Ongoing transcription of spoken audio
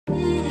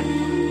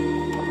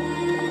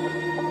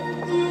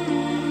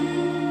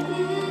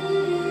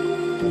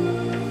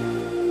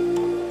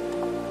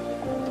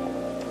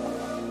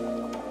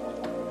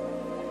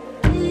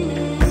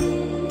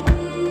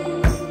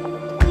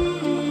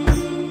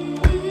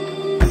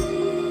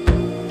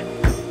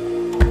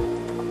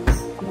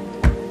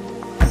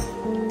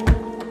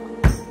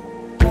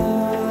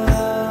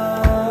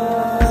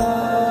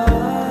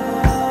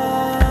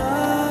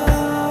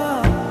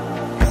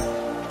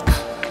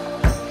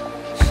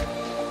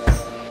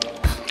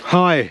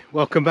Hi,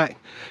 welcome back.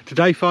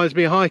 Today finds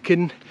me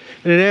hiking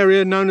in an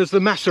area known as the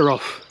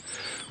Masserof,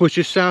 which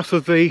is south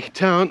of the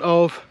town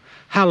of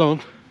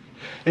Jalon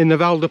in the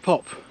Val de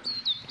Pop.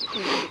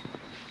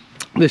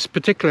 This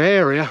particular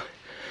area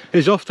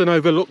is often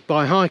overlooked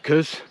by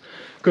hikers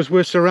because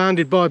we're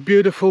surrounded by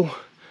beautiful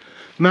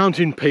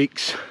mountain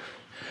peaks,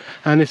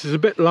 and this is a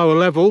bit lower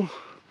level,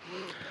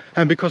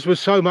 and because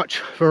there's so much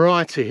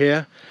variety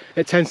here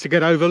it tends to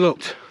get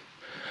overlooked.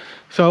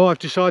 So I've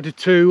decided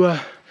to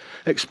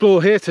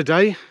explore here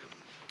today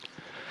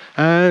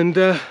and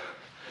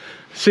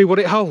see what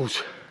it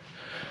holds.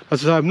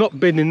 As I say, I've not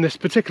been in this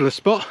particular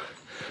spot,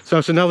 so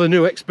it's another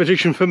new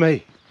expedition for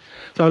me.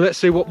 So let's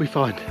see what we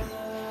find.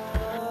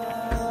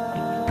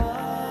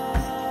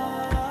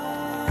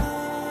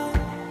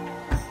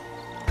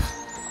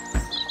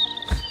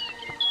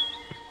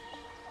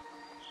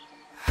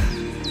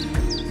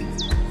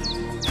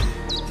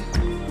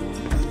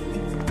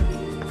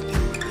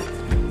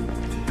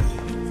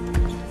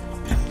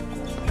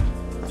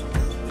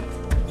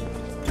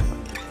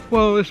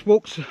 Well, this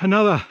walk's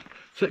another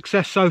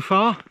success so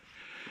far.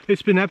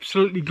 It's been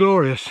absolutely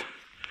glorious.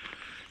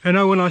 You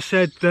know, when I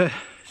said that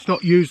it's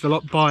not used a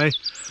lot by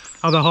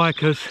other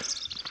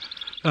hikers,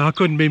 I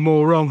couldn't be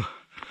more wrong.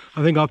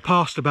 I think I've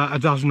passed about a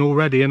dozen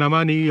already, and I'm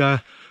only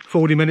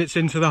 40 minutes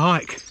into the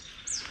hike.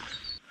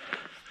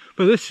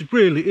 But this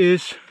really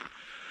is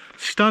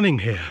stunning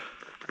here.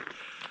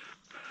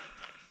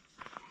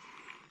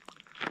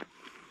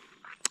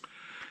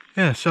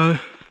 Yeah, so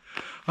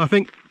I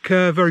think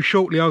very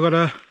shortly I've got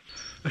a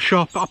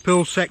sharp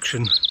uphill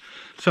section,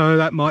 so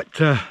that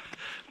might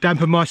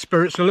dampen my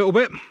spirits a little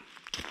bit.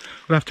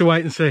 We'll have to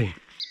wait and see.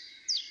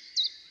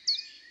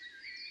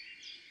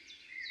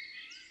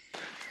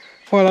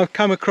 Well, I've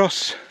come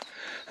across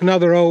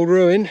another old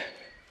ruin.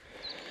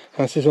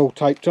 This is all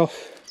taped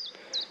off,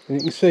 and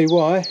you can see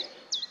why.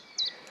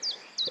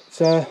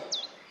 It's a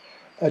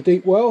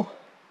deep well.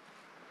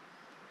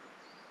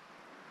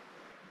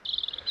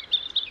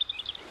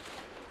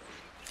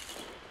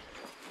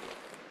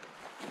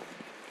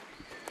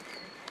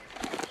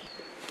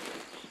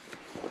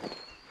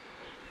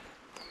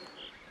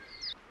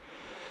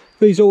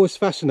 These always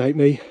fascinate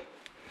me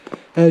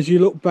as you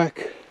look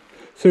back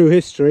through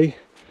history,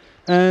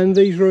 and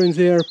these ruins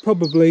here are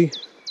probably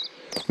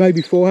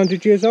maybe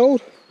 400 years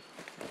old,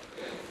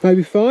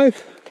 maybe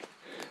 5,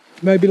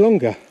 maybe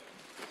longer.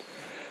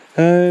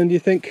 And you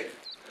think,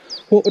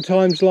 what were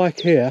times like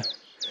here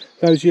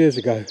those years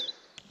ago?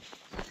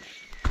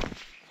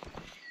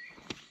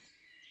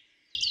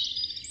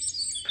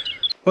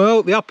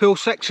 Well, the uphill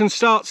section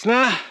starts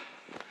now,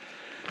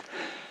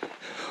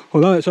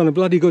 although it's on a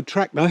bloody good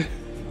track though.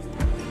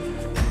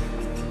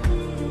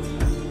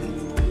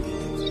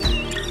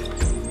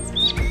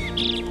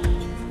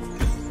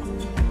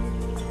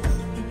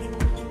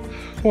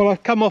 Well,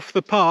 I've come off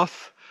the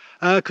path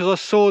because I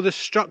saw this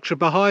structure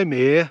behind me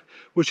here,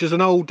 which is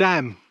an old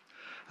dam,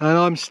 and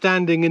I'm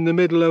standing in the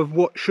middle of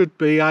what should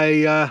be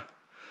a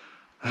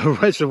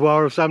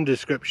reservoir of some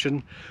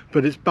description,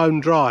 but it's bone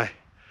dry.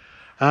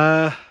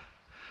 Yeah,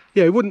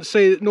 you wouldn't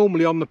see it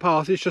normally on the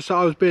path. It's just that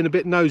I was being a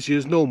bit nosy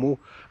as normal,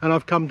 and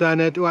I've come down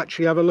there to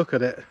actually have a look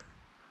at it.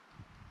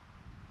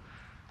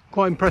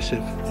 Quite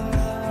impressive.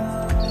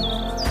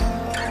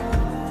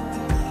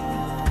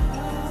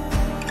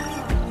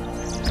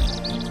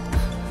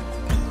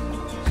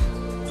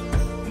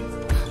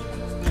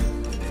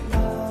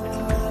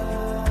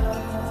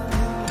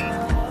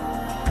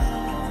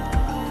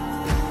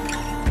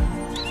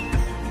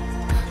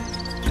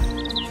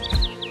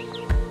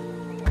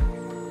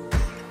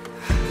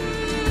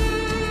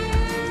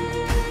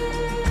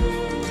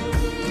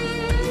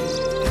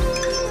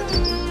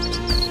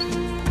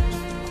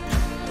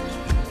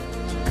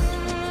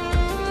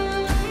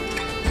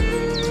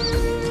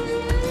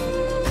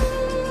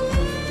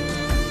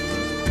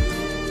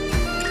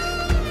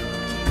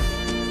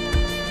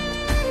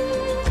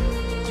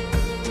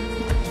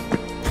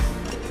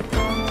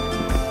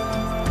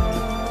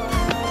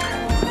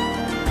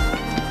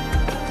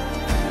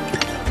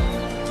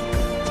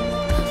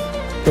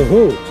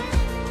 Oh.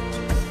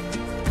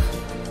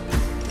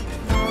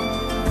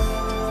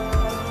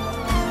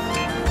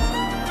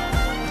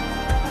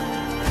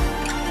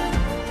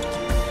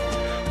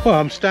 Well,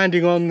 I'm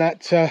standing on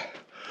that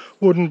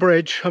wooden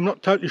bridge. I'm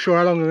not totally sure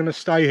how long I'm going to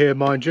stay here,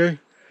 mind you.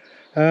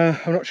 I'm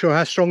not sure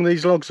how strong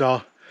these logs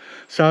are,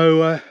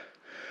 so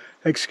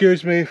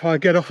excuse me if I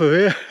get off of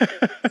here.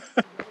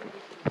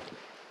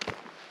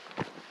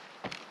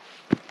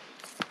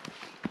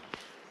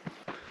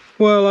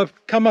 Well,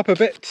 I've come up a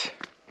bit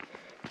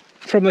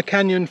from the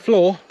canyon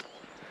floor,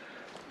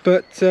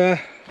 but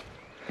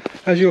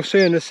as you'll see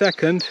in a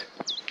second,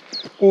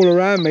 all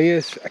around me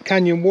is a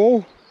canyon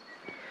wall,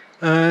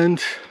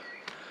 and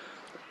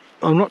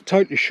I'm not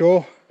totally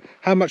sure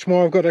how much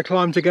more I've got to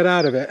climb to get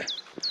out of it,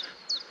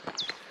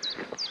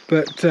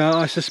 but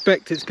I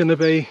suspect it's going to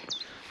be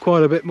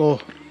quite a bit more.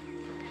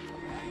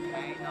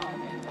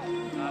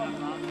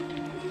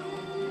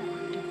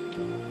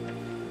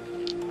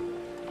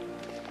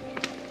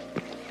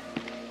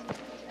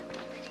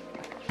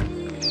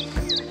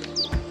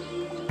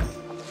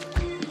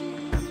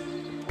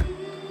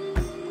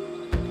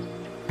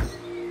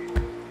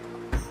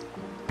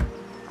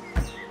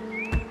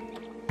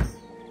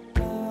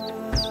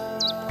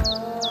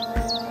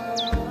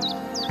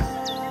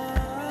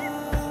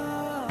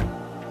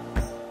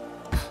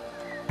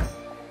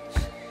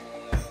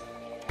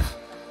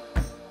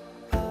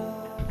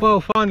 Well,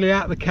 finally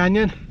out the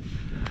canyon.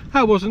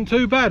 That wasn't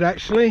too bad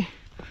actually.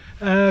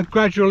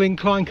 Gradual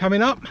incline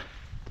coming up.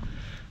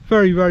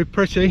 Very, very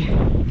pretty.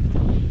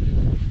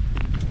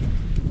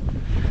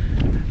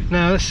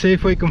 Now let's see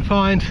if we can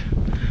find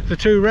the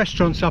two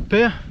restaurants up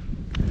here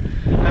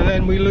and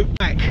then we loop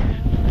back.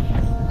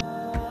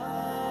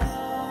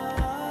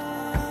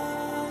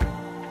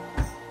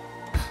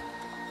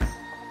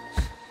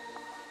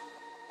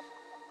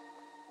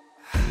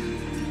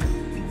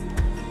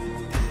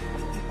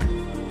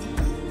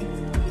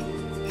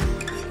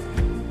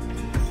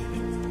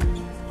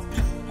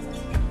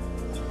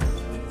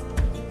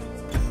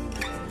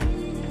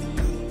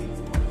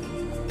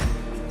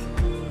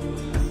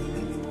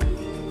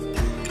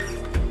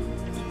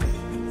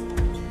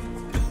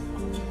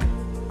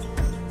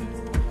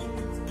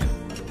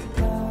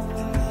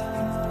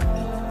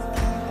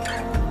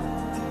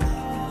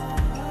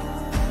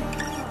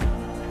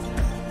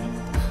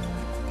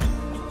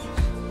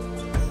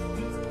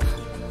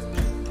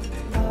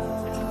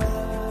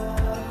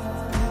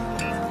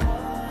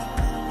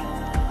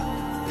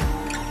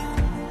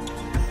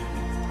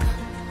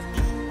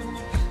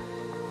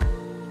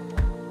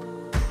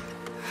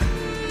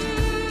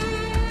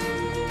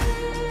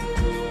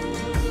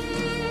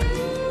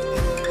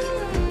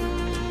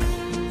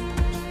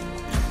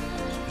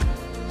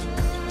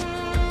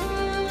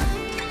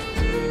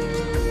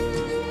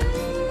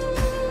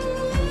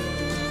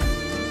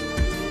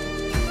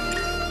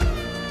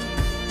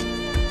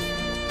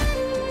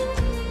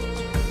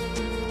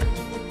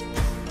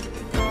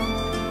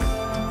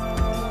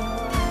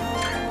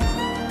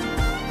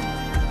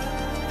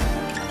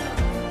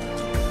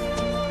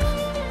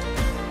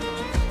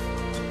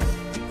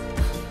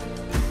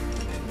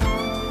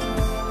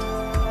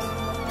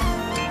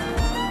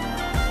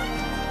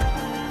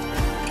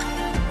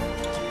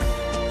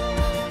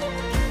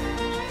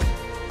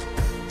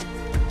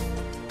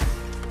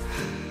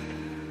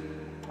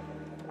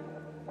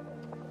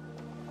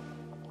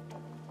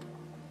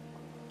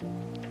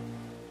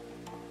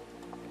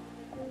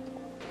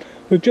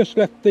 We've just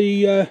left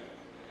the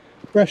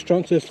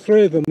restaurants. There's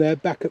three of them there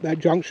back at that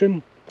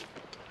junction.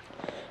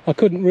 I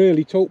couldn't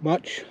really talk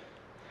much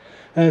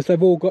as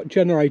they've all got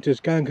generators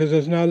going because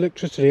there's no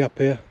electricity up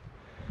here,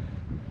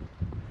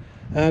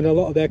 and a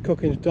lot of their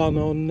cooking's done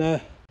on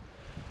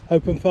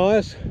open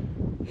fires,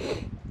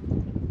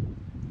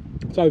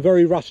 so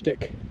very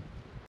rustic.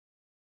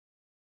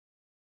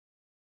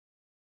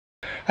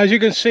 As you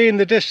can see in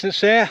the distance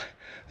there,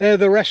 they're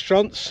the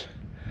restaurants,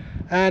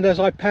 and as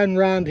I pan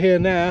round here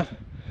now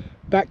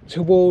back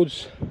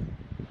towards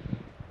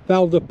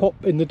Val de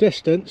Pop in the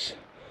distance,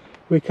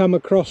 we come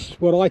across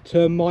what I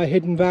term my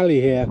hidden valley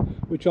here,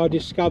 which I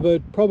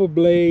discovered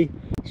probably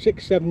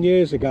 6-7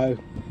 years ago.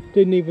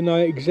 Didn't even know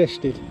it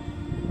existed.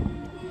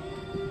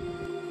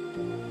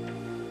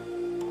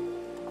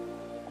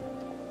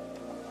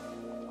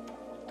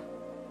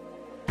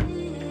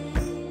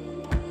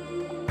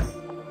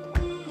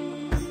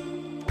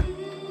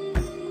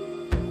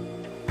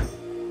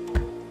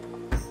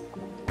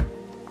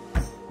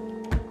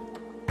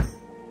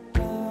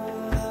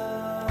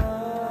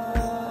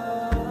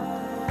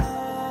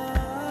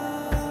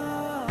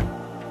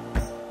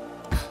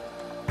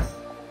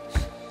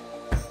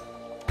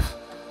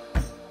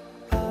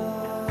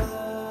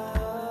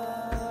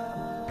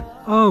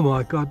 Oh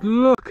my God,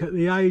 look at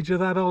the age of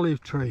that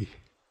olive tree.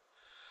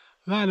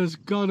 That has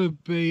got to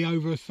be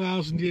over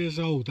 1,000 years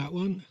old, that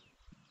one.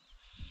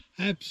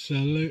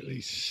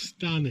 Absolutely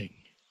stunning.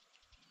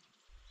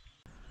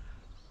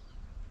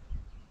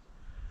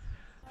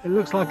 It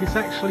looks like it's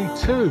actually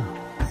two.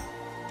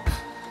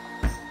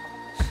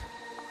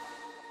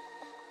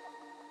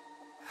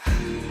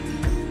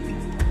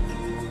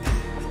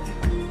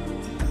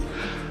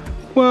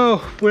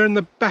 Well, we're in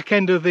the back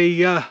end of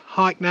the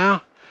hike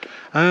now.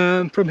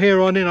 From here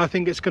on in, I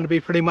think it's going to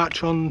be pretty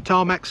much on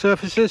tarmac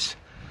surfaces,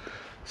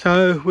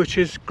 so which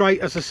is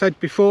great, as I said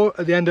before,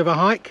 at the end of a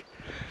hike,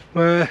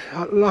 where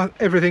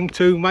everything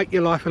to make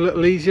your life a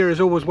little easier is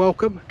always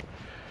welcome.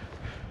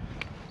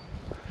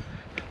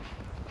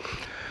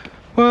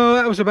 Well,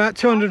 that was about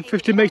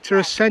 250 metre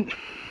ascent.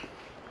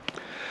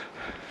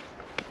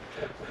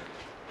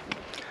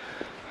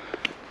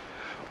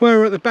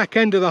 We're at the back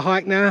end of the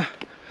hike now.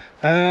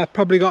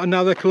 Probably got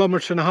another 1.5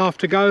 kilometres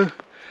to go.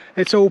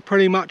 It's all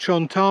pretty much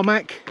on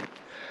tarmac,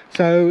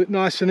 so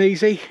nice and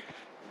easy.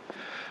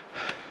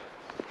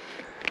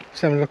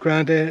 Just having a look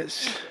around here,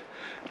 it's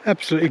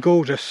absolutely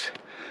gorgeous.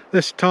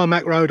 This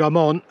tarmac road I'm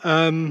on,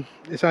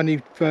 it's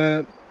only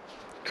 3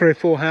 or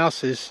 4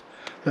 houses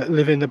that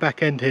live in the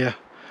back end here.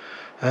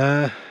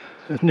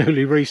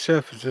 Newly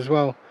resurfaced as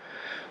well.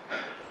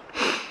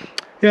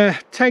 Yeah,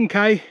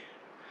 10k,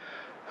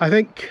 I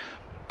think,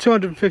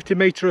 250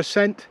 metre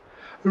ascent.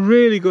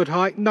 Really good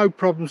hike, no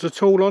problems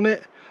at all on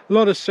it. A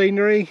lot of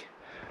scenery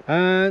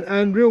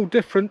and real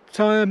different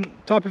type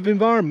of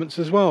environments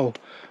as well,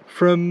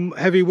 from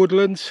heavy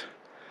woodlands,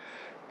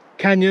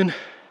 canyon,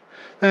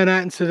 then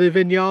out into the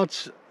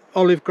vineyards,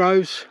 olive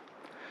groves,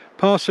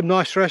 past some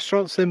nice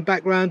restaurants, then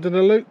back round in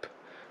a loop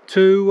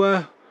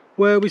to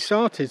where we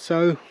started.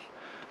 So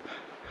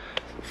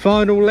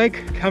final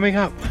leg coming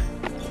up.